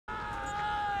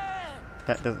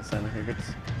That doesn't sound like a good...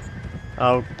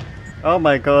 Oh. Oh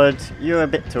my god, you're a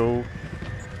bit tall.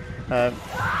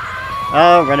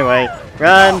 Oh, run away.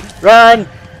 Run! Run!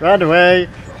 Run away!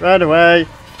 Run away!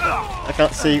 I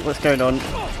can't see what's going on.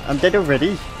 I'm dead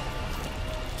already.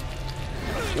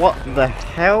 What the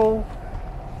hell?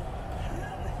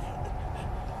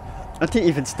 I didn't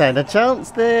even stand a chance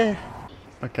there.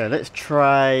 Okay, let's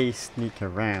try sneak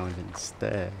around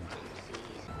instead.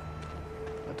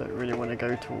 I don't really want to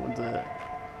go towards it.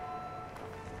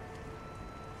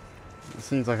 It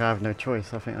seems like I have no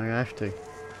choice. I think I have to.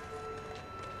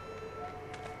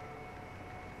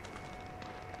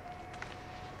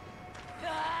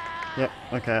 Yep,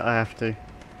 okay, I have to.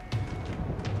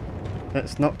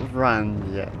 Let's not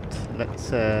run yet.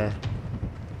 Let's go,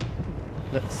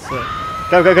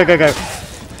 go, go, go, go!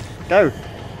 Go!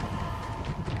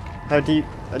 How do you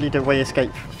do way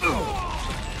escape?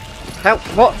 How?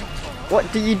 What?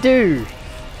 What do you do?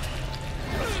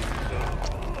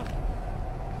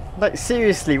 Like,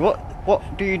 seriously,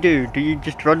 what do you do? Do you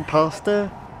just run past her?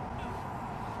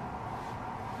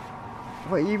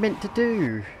 What are you meant to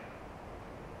do?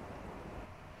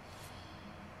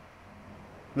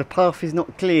 The path is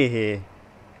not clear here.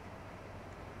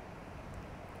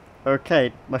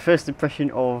 Okay, my first impression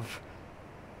of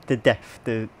the death,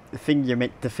 the thing you're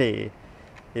meant to fear,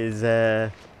 is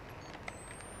the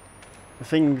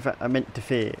thing that I'm meant to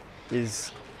fear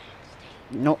is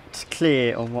not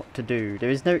clear on what to do. There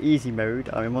is no easy mode.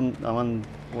 I'm on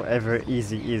whatever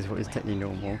easy is, what is technically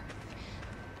normal.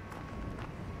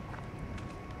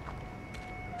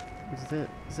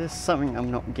 Is there something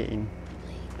I'm not getting?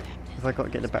 Have I got to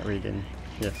get the battery again?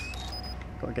 Yes.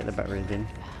 Got to get the battery again.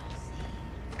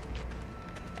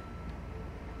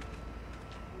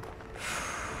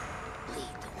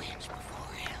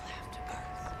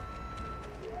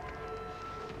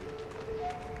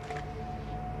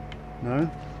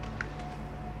 No?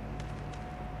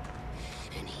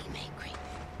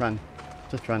 Run.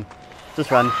 Just run.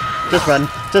 Just run. Just run.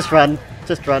 Just run.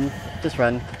 Just run. Just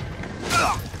run.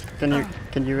 Can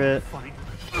you,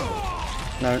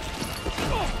 no.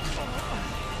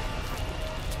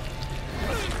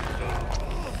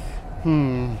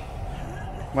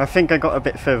 Well, I think I got a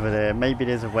bit further there. Maybe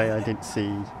there's a way I didn't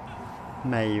see.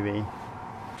 Maybe.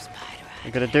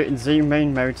 I'm gonna do it in zoom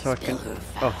main mode so I can...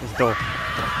 Oh, there's a door.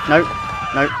 Nope.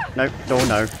 Nope. Nope. Door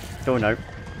no. Door no.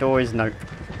 Door is nope.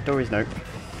 Door is nope.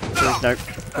 Door is nope.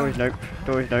 Door is nope.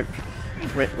 Door is nope.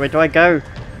 Where do I go?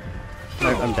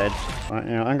 Nope, I'm dead. Right,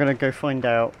 now I'm gonna go find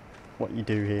out what you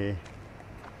do here.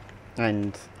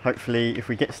 And hopefully, if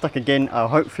we get stuck again, I'll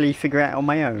hopefully figure it out on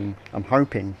my own. I'm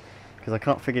hoping. Because I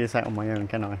can't figure this out on my own,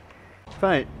 can I?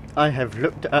 Right, I have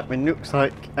looked it up and looks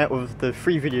like out of the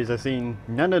 3 videos I've seen,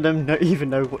 none of them don't even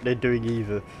know what they're doing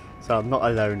either. So I'm not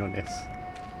alone on this.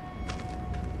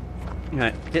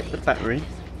 Right, get the battery.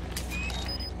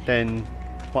 Then,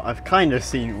 what I've kind of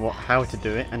seen how to do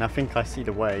it, and I think I see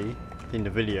the way in the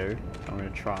video. I'm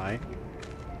going to try.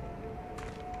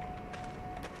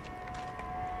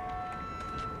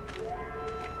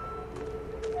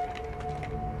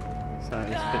 So it's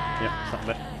a bit, yeah, it's that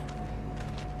bit.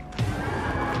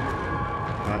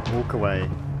 Right, walk away.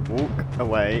 Walk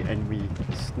away and we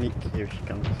sneak. Here she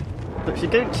comes. Look, she's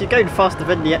going faster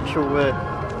than the actual,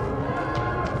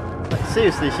 like,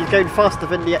 seriously, she's going faster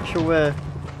than the actual,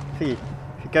 thingy.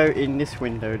 If you go in this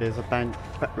window, there's a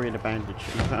battery and a bandage.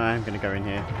 I'm going to go in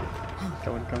here.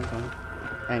 Go on, go on, go on.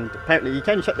 And apparently you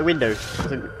can shut the window.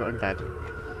 I'm glad.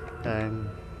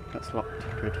 That's locked.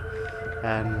 Good.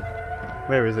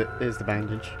 Where is it? There's the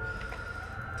bandage.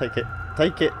 Take it.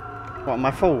 Take it. What, am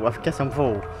I full? I guess I'm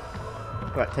full.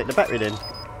 Right, take the battery then.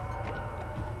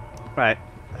 Right.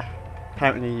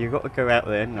 Apparently you've got to go out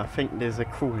there, and I think there's a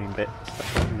crawling bit. So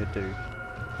that's what I'm going to do.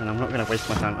 And I'm not going to waste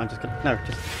my time. I'm just going to... No,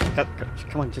 just... Go,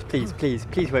 come on, just please, please,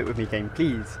 please wait with me, game.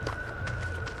 Please.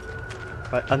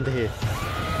 Right, under here.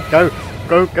 Go!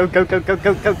 Go, go, go, go, go,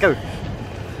 go, go, go!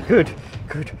 Good.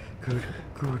 Good. Good.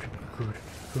 Good. Good.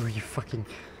 Oh, you fucking...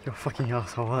 You're a fucking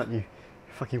asshole, aren't you? You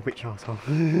fucking witch asshole.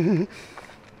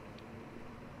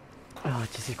 Oh,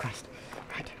 Jesus Christ.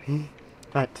 Right.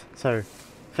 Right, so,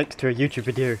 thanks to a YouTube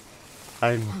video,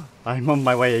 I'm on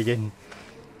my way again.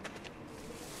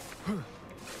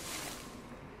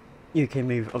 You can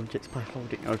move objects by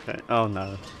holding... Okay, oh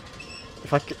no.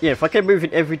 If I can move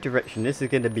in every direction, this is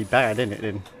going to be bad, isn't it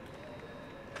then?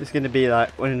 It's going to be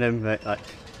like one of them that, like,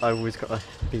 I always got to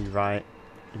be right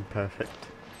and perfect.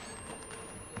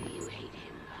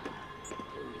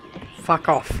 Fuck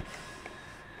off!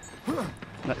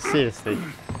 Like, seriously.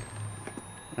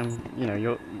 You know,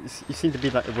 you seem to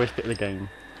be like the worst bit of the game.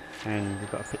 And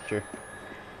we've got a picture.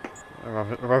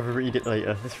 I'd rather read it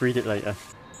later. Let's read it later.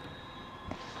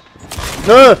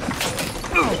 No!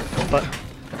 But.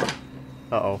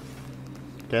 Uh-oh.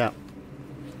 Get up.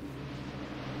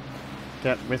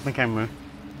 Get up. Where's my camera?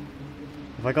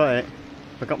 Have I got it?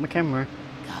 Have I got my camera?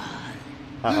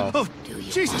 Uh-oh. Oh, Do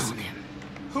you Jesus! want him?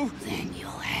 Who? Then you'll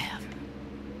have.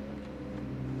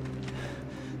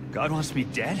 God wants me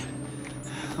dead?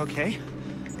 Okay.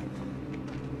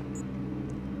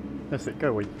 That's it. Go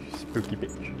away, you spooky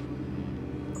bitch.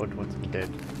 God wants me dead.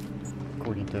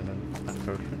 According to that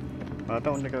version. I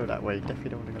don't want to go that way. Definitely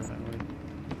don't want to go that way.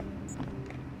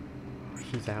 Oh,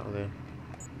 she's out of there.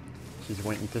 She's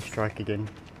waiting to strike again.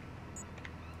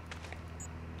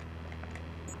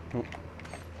 Oh.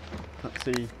 Can't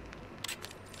see.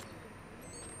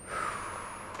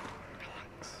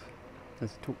 Relax.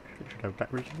 There's a torch. It should go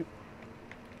backwards.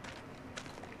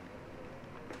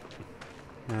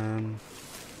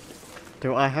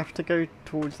 Do I have to go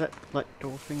towards that like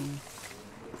door thing?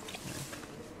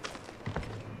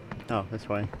 No. Oh, this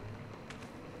way.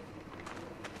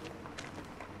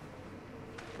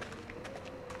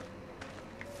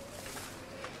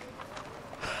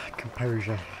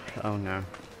 Composure. Oh no.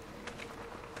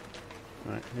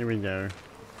 Right, here we go.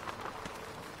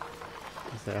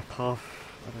 Is there a path?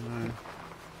 I don't know.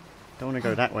 Don't want to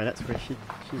go that way. That's where she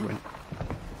went.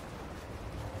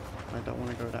 I don't want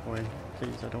to go that way.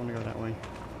 Please, I don't want to go that way.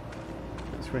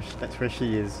 That's where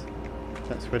she is.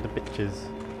 That's where the bitch is.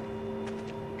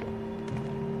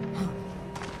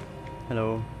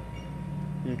 Hello.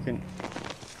 You can.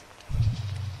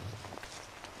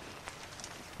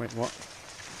 Wait, what?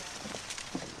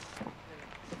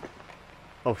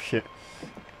 Oh shit.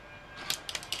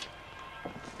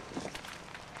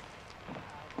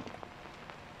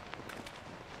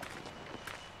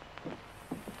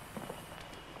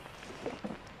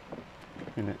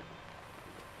 In it.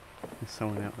 There's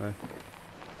someone out there.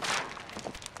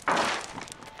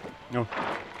 No.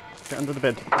 Get under the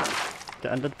bed.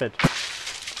 Get under the bed.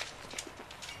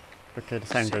 Okay, the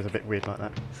sound goes a bit weird like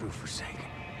that. True forsaken.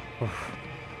 Oh,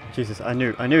 Jesus, I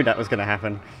knew that was gonna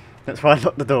happen. That's why I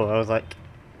locked the door. I was like,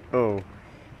 oh,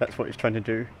 that's what he's trying to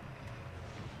do.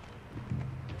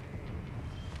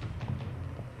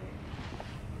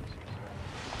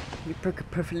 You broke a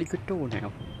perfectly good door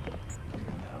now.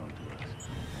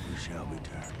 We shall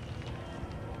return.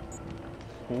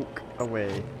 Walk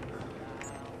away.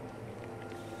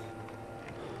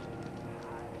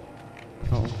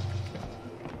 Oh.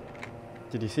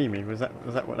 Did he see me? Was that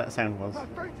what that sound was?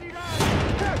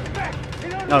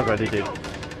 Oh god, he did.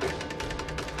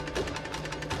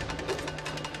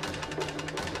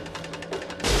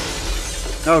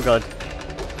 Oh god.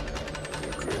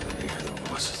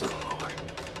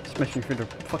 Smashing through the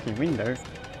fucking window.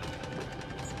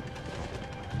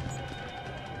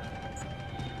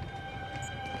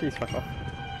 Please fuck off.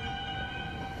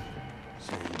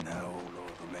 Say now, O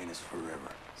Lord, remainest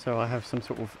forever. So I have some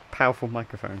sort of powerful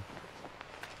microphone.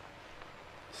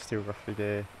 Still roughly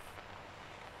there.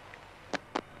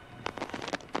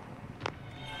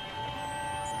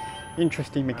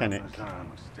 Interesting mechanic.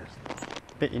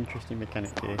 Bit interesting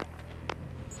mechanic here.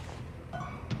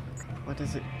 Why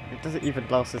does it? It doesn't even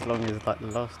last as long as like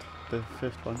the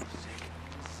first one.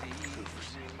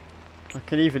 I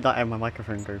can even like have my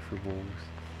microphone go through walls.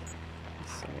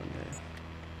 There's someone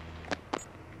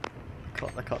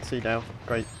there. I can't see now.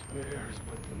 Great.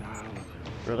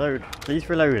 Reload. Please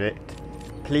reload it.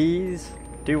 Please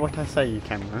do what I say,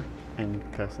 camera and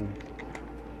person.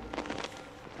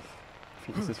 I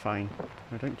think this is fine.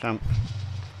 No, don't jump.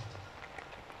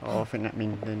 Oh, I think that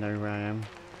means they know where I am.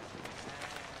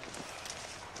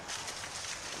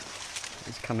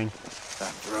 He's coming.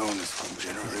 That throne is from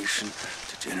generation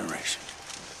to generation.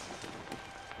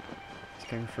 It's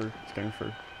going through. It's going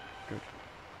through. Good.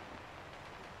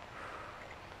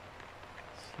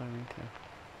 Slow and careful.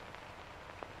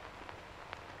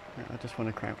 Right, I just want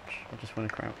to crouch. I just want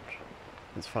to crouch.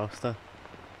 It's faster.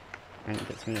 And it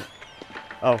gets me up.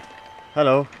 Oh.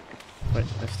 Hello. Wait,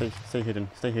 let's stay hidden.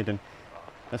 Stay hidden.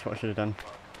 That's what I should have done.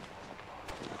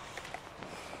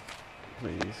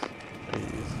 Please.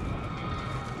 Please.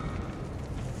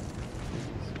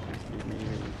 Please leave me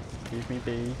be. Leave me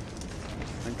be.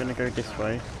 I'm gonna go this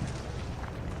way.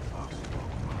 I'm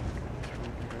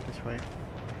gonna go this way.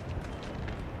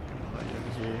 Hide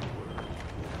over here.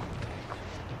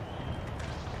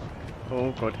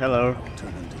 Oh god, hello.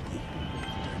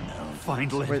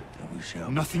 Find Lynn. Wait.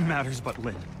 Nothing matters but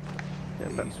Lynn. Yeah,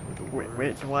 but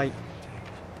where do I...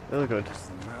 Oh good.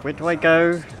 Where do I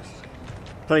go?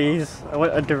 Please, I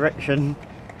want a direction.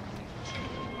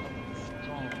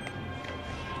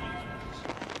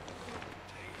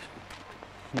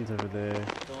 He's over there.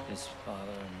 His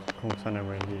father Of course, I know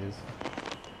where he is.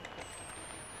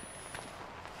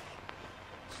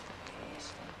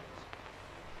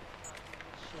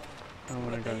 I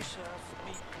want to go.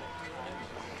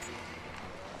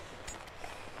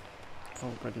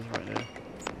 Oh, but he's right there.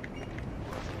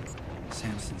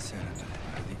 Samson said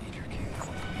the eater came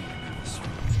for me in the street.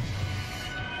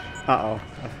 Uh-oh.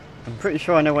 I'm pretty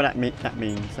sure I know what that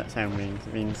means, that sound means.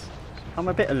 It means I'm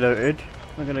a bit alerted.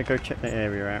 I'm gonna go check the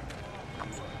area out.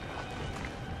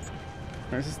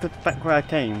 Is this the back where I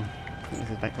came? This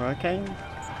is back where I came.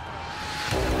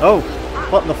 Oh!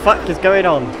 What the fuck is going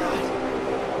on?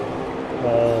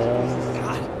 Oh.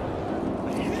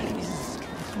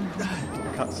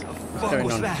 What's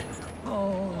going on?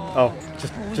 Oh,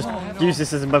 just use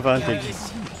this as an advantage.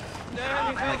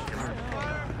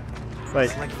 Wait.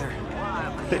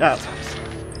 Pick that up.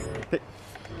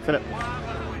 Philip.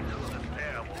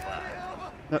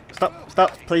 No,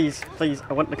 stop, please,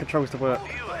 I want the controls to work.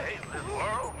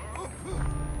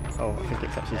 Oh, I think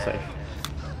it's actually safe.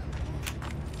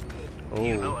 Oh.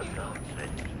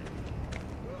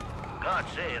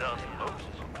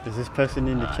 Is this person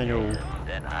in the channel?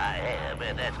 Then I am,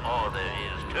 and that's all there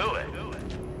is to it.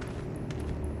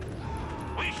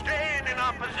 We stand in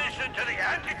opposition to the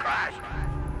Antichrist.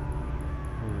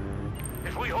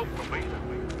 If we hope to be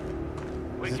them.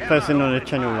 Is this person on the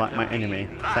channel like my enemy?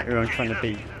 Is that who I'm trying to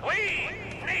be? We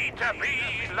need to be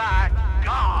like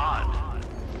God.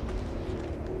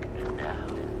 And now,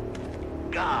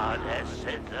 God has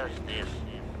sent us this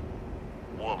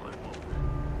woman.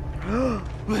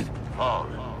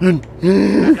 Fallen. Like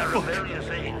a rebellious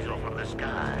angel from the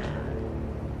sky.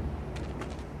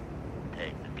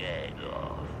 Take the gag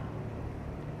off.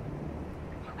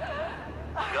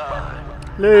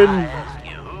 God, Lynn. I ask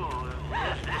you, who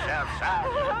is this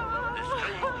outsider, this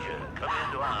stranger come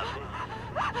into our midst?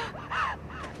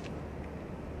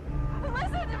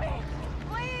 Listen to me!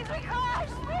 Please, we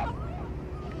crashed!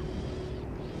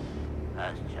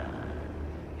 Hush, child.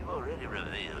 You've already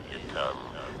revealed your tongue.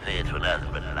 Fed for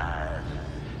nothing but lies.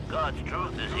 God's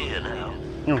truth is here now.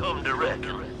 Come to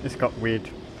reckon. It's got weird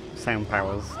sound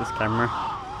powers, this camera.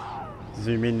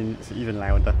 Zoom in and it's even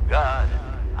louder. God,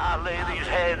 I lay these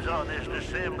hands on this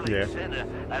assembly Yeah. center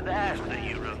and ask that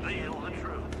you reveal the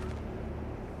truth.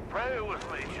 Pray with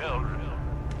me, children.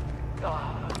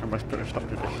 God. I must put a stop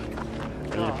to this. I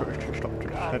need to put a stop to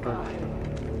this. How do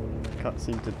I... Can't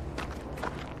seem to...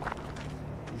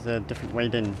 There's a different way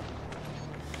in.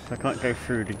 So I can't go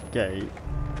through the gate.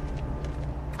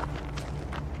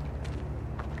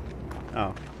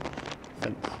 Oh.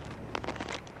 Fence.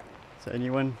 Is there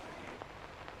anyone?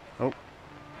 Oh.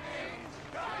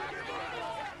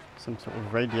 Some sort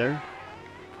of radio.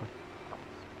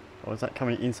 Or is that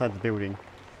coming inside the building?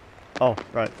 Oh,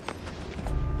 right.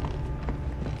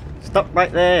 Stop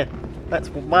right there! That's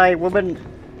my woman!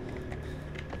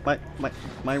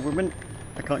 My woman?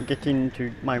 I can't get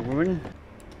into my woman.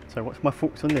 So what's my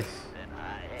thoughts on this?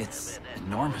 It's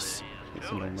enormous. It's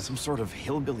enormous. Some sort of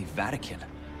hillbilly Vatican.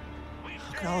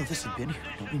 How could all of this have been here?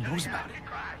 Nobody knows about it.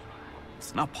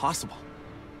 It's not possible.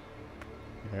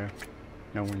 Yeah.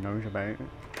 No one knows about it.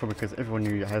 Probably because everyone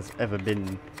who has ever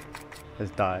been has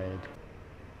died.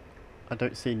 I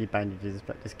don't see any bandages,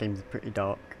 but this game's pretty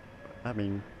dark. I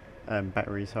mean,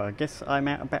 batteries, so I guess I'm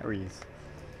out of batteries.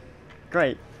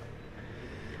 Great.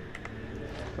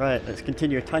 Right, let's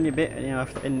continue a tiny bit and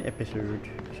have to end the episode.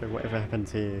 So whatever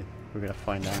happens here, we're gonna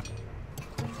find out.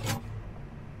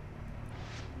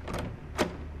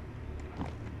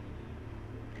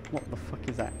 What the fuck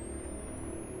is that?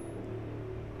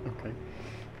 Okay.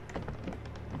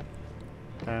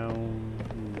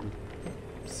 Down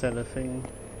cellar thing.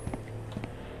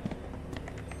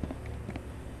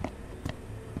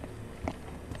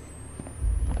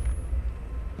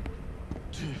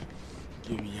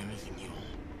 Give me everything you want.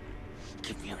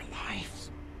 Give me your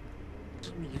lives.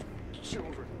 Give me your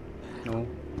children. No.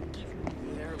 Give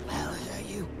me their lives. Is that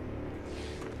you?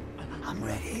 I'm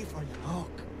ready for the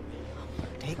hook.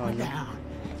 Take me down.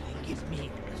 Give me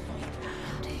the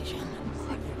foundation.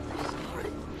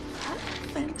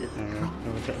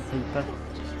 Another bit of paper.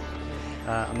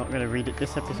 I'm not going to read it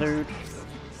this episode.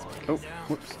 Oh,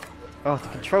 whoops. Oh, the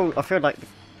control. I feel like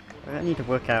I need to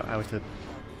work out how to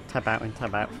tab out and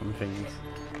tab out from things.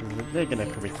 They're going to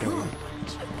probably kill me.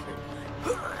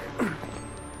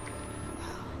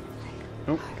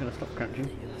 Oh, can I stop crouching?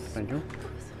 Thank you.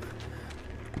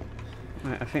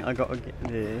 Right, I think I got to get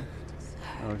there.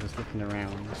 I was just looking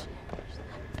around.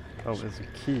 Oh, there's a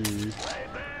key.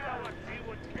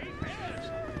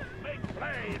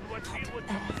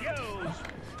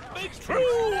 Make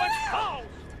true what's false.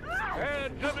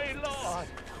 And to me, Lord,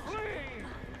 please.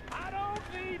 I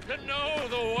don't need to know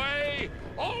the way,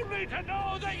 only to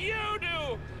know that you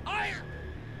do.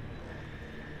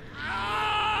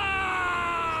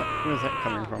 Where's that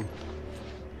coming from?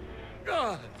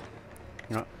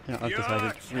 No, I've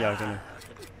decided we are gonna.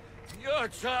 Your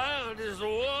child is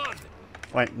one.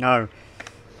 Wait, no.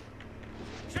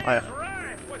 She's right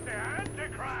with the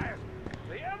Antichrist.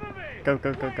 The enemy. Go.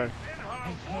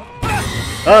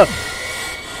 Oh!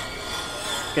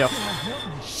 Get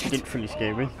off. You didn't fully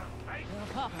scare me.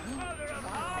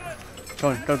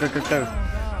 Come on, go.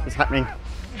 It's happening.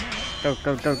 Go.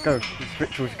 There's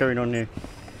rituals going on here.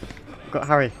 We've got to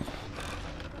hurry.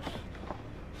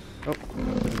 Oh,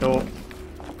 there's a door.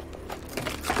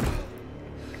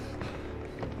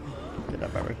 Get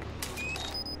that battery.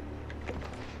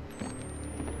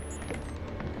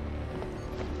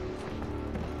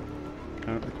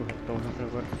 No, that door's not going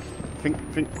to work. I think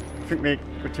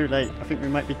we're too late. I think we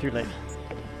might be too late.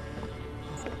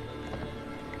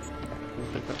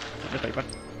 The paper.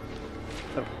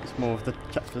 Oh, it's more of the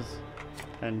chapters.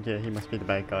 And yeah, he must be the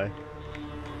bad guy.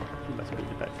 He must be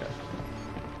the bad guy.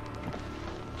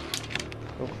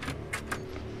 Oh.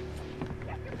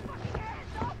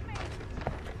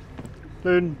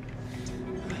 Lynn!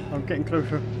 I'm getting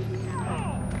closer.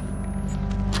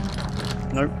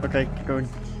 No, okay, keep going.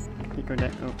 Keep going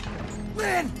down. Oh.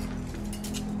 Lynn!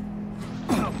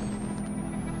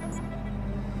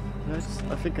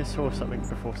 I think I saw something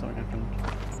before something happened.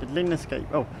 Did Lynn escape?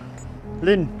 Oh.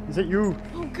 Lynn, is it you?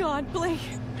 Oh God, Blake.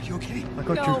 Are you okay? I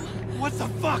got No. you. What the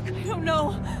fuck? I don't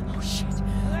know. Oh shit.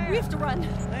 We have to run.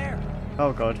 There.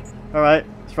 Oh god. Alright,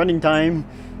 it's running time.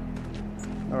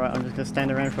 Alright, I'm just gonna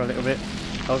stand around for a little bit.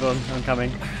 Hold on, I'm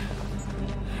coming.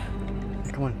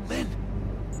 Come on. Lynn,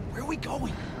 where are we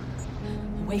going?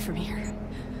 Away from here.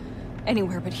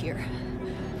 Anywhere but here.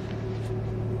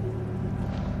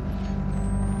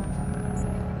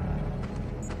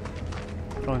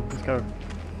 Come on, let's go.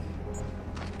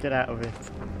 Get out of here.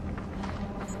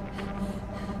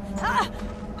 Ah!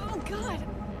 Oh God.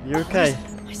 You okay?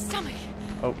 My stomach.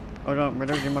 Oh, hold on, we're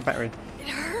losing my battery. It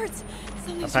hurts.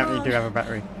 Something's Apparently wrong. you do have a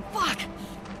battery. Fuck.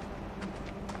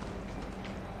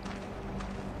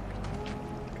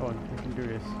 Come on, we can do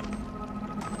this.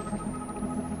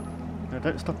 No,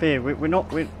 don't stop here.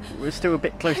 We're still a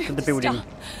bit close to the building. Stop.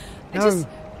 No,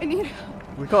 I need.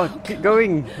 we gotta keep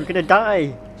going. We're gonna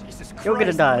die. Jesus You're gonna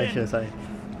Christ, die, Lynn. should I say.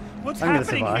 What's I'm gonna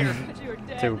happening survive. here? You were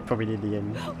dead. Till probably near the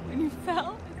end. When you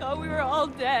fell, I thought we were all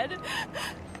dead.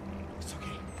 It's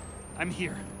okay. I'm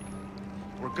here.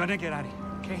 We're gonna get out of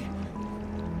here, okay?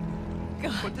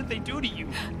 God, What did they do to you?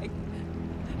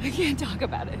 I can't talk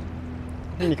about it.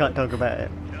 And you can't talk about it.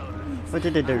 What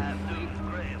did they do?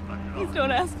 Please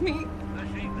don't ask me. This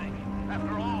evening,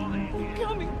 after all these They're years,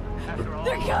 coming. after all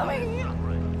They're coming.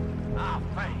 suffering, our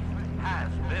faith has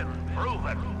been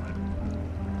proven.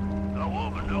 The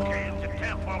woman who came to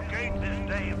Temple Gate this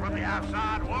day from the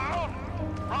outside world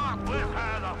brought with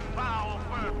her the foul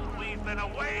birth we've been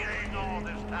awaiting all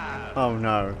this time. Oh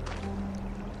no.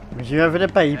 Because you having a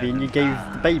baby and you gave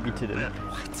the baby to them.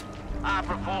 What? I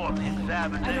performed the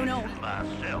examination I don't know.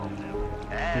 myself. You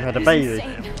And had a He's baby.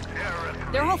 insane.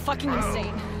 They're all fucking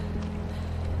insane.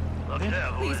 the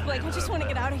devil Please, is Blake, I just want to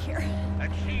get out of here.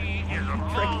 and she is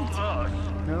among us.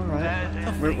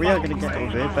 Alright. We are going to get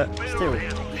over here, but still.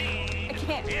 I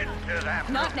can't.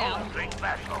 Not now.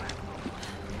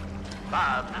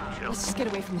 Let's just get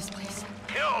away from this place.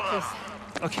 Kill them.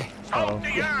 Okay. Uh-oh. Soak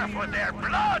the earth with their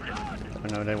blood. I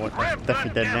know they want Rip us the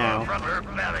definitely dead devil now. from her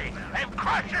belly and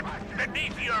crush it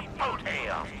beneath your boat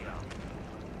hail.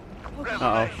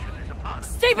 Revelation is upon us,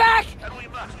 Stay back! and we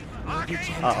must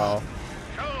Uh-oh.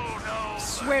 show no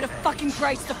Swear to fucking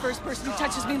Christ, the first person who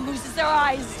touches me loses their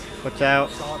eyes. Watch out.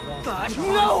 God,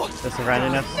 no! They're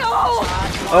surrounding us. No!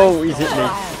 Oh, he's hit me.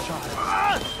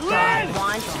 Lynn!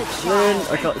 Lynn,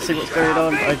 I can't see what's going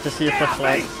on. I just see a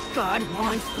flashlight. God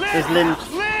wants. There's Lynn.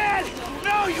 Lynn!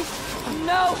 No, you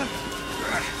No!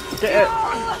 Get it.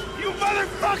 you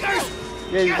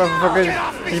motherfuckers! Yeah, you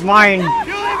motherfuckers. He's mine. You leave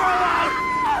her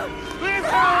alone! Leave her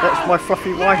alone! That's my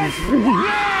fluffy wife.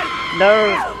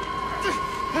 No.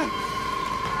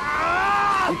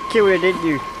 You killed her, didn't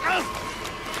you?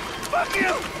 Fuck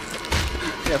you!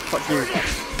 Yeah, fuck you.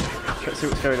 Can't see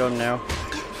what's going on now.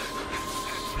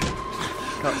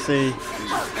 Can't see.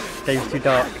 Dave's too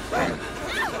dark.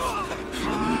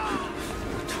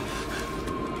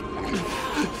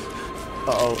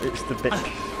 Uh-oh, it's the bitch.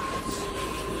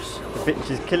 The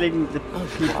bitch is killing the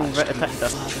people that attacked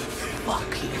us.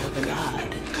 Fuck your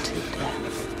god to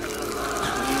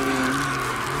death.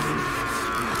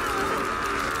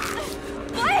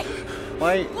 Blake!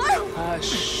 Wait.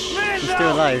 Hush. She's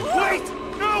still alive. Wait!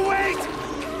 No, wait!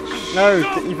 No,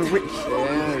 leave her witch.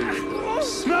 There you go.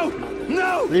 No!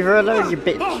 No! Leave her alone, you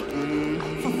bitch.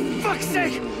 For fuck's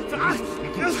sake!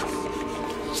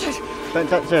 Don't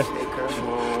touch her. Take her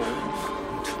home.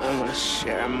 I'm gonna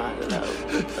share my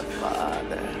love with the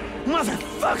Father.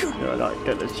 Motherfucker! You're not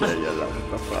gonna share your love with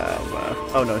the Father.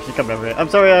 Oh no, she's coming over here. I'm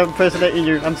sorry I'm impersonating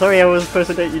you. I'm sorry I was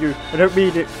impersonating you. I don't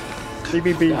mean it. Leave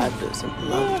me be. God doesn't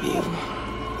love you.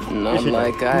 Not she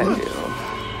like I do.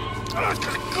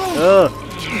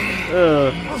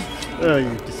 Oh,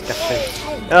 you disgusting.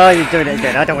 Oh, you're doing it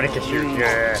again. I don't want to kiss you.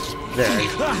 Yeah. There.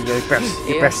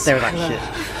 Your breasts smell like shit.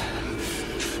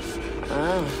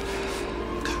 Ah.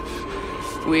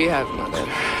 We have, Mother.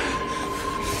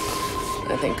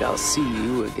 I think I'll see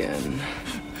you again.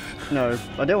 No,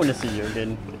 I don't want to see you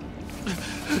again.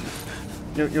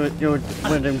 You're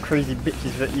one of them crazy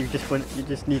bitches that you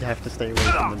just need to have to stay away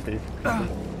from them, dude.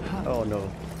 Oh no.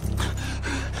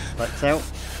 Lights out.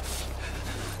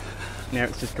 Now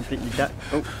it's just completely dark.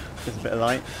 Oh, there's a bit of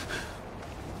light.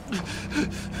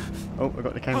 Oh, I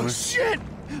got the camera. Oh shit!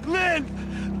 Lynn!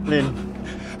 Lynn.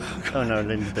 Oh no,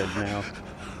 Lynn's dead now.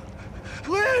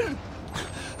 Lynn!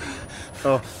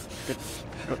 Oh, good.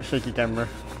 Got the shaky camera.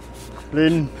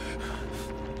 Lynn.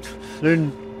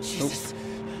 Lynn. Jesus.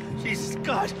 Jesus,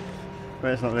 God.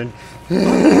 Wait, it's not Lynn.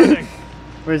 They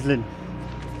Where's Lynn?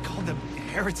 called them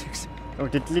heretics. Oh,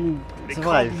 did Lynn They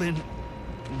survive? called Lynn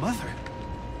Mother.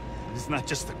 It's not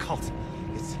just the cult.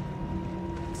 It's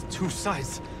two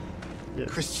sides. Yeah.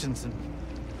 Christians and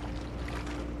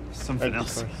something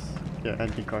else. Antichrist. Yeah,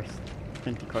 Antichrist.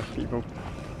 Antichrist people.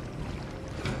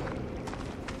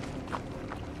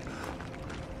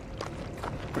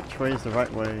 Which way is the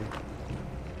right way?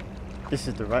 This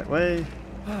is the right way.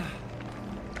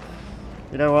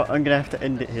 You know what? I'm gonna have to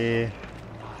end it here.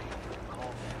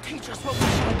 Teach us what we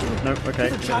should do. No, okay.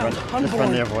 The Let's child run the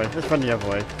unborn. other way. Let's run the other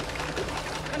way.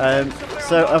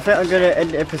 So I think I'm gonna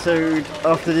end the episode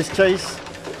after this chase.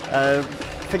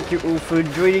 Thank you all for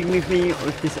joining with me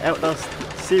with this Outlast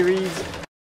series.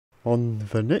 On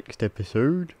the next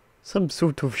episode, some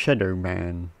sort of shadow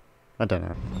man. I don't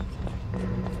know.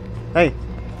 Hey!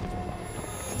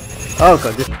 Oh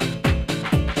god, this